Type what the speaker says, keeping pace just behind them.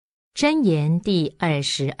箴言第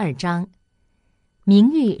22章：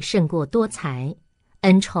名誉胜过多财，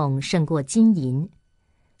恩宠胜过金银。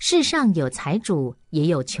世上有财主，也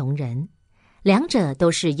有穷人，两者都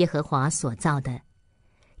是耶和华所造的。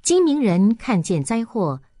精明人看见灾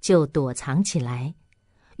祸就躲藏起来，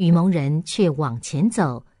愚蒙人却往前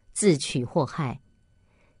走，自取祸害。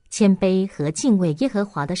谦卑和敬畏耶和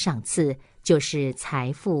华的赏赐，就是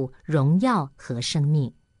财富、荣耀和生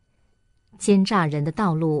命。奸诈人的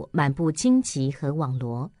道路满布荆棘和网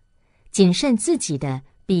罗，谨慎自己的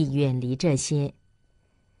必远离这些。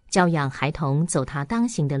教养孩童走他当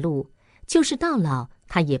行的路，就是到老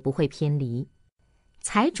他也不会偏离。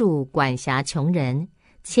财主管辖穷人，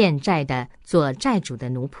欠债的做债主的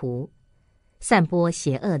奴仆。散播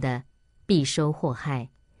邪恶的必收祸害，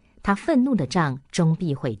他愤怒的杖终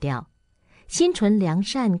必毁掉。心存良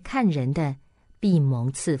善看人的必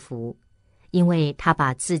蒙赐福，因为他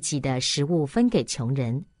把自己的食物分给穷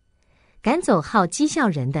人。赶走好讥笑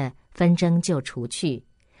人的，纷争就除去，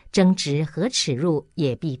争执和耻辱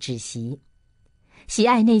也必止息。喜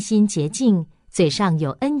爱内心洁净、嘴上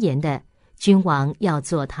有恩言的，君王要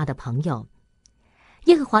做他的朋友。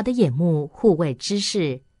耶和华的眼目护卫知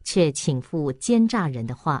识，却倾覆奸诈人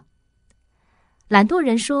的话。懒惰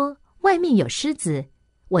人说，外面有狮子，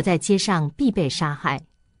我在街上必被杀害。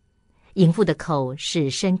淫妇的口是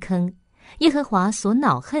深坑，耶和华所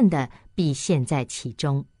恼恨的必陷在其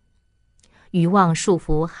中。愚妄束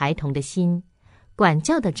缚孩童的心，管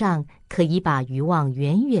教的杖可以把愚妄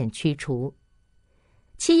远远驱除。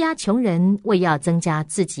欺压穷人为要增加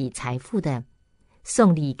自己财富的，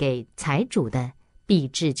送礼给财主的必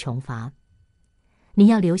致穷乏。你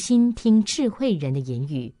要留心听智慧人的言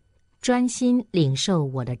语，专心领受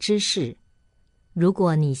我的知识。如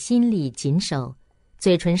果你心里谨守，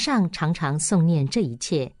嘴唇上常常诵念这一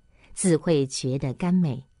切，自会觉得甘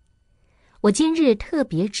美。我今日特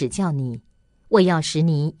别指教你，为要使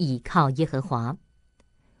你倚靠耶和华。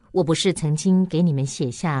我不是曾经给你们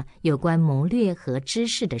写下有关谋略和知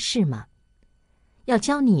识的事吗？要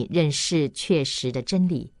教你认识确实的真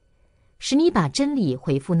理，使你把真理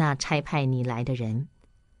回复那差派你来的人。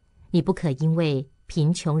你不可因为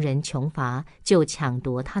贫穷人穷乏就抢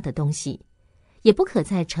夺他的东西，也不可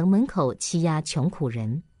在城门口欺压穷苦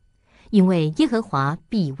人，因为耶和华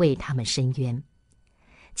必为他们伸冤。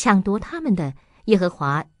抢夺他们的，耶和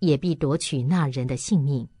华也必夺取那人的性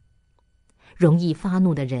命。容易发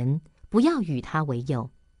怒的人，不要与他为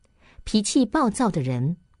友；脾气暴躁的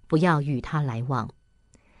人，不要与他来往，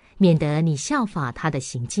免得你效法他的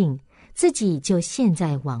行径，自己就陷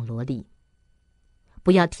在网罗里。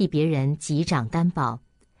不要替别人击掌担保，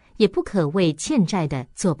也不可为欠债的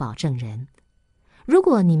做保证人。如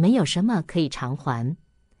果你没有什么可以偿还，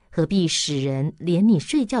何必使人连你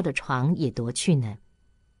睡觉的床也夺去呢？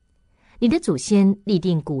你的祖先立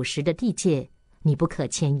定古时的地界，你不可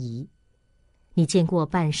迁移。你见过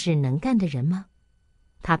办事能干的人吗？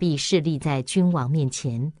他必侍立在君王面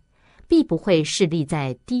前，必不会侍立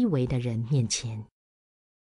在低微的人面前。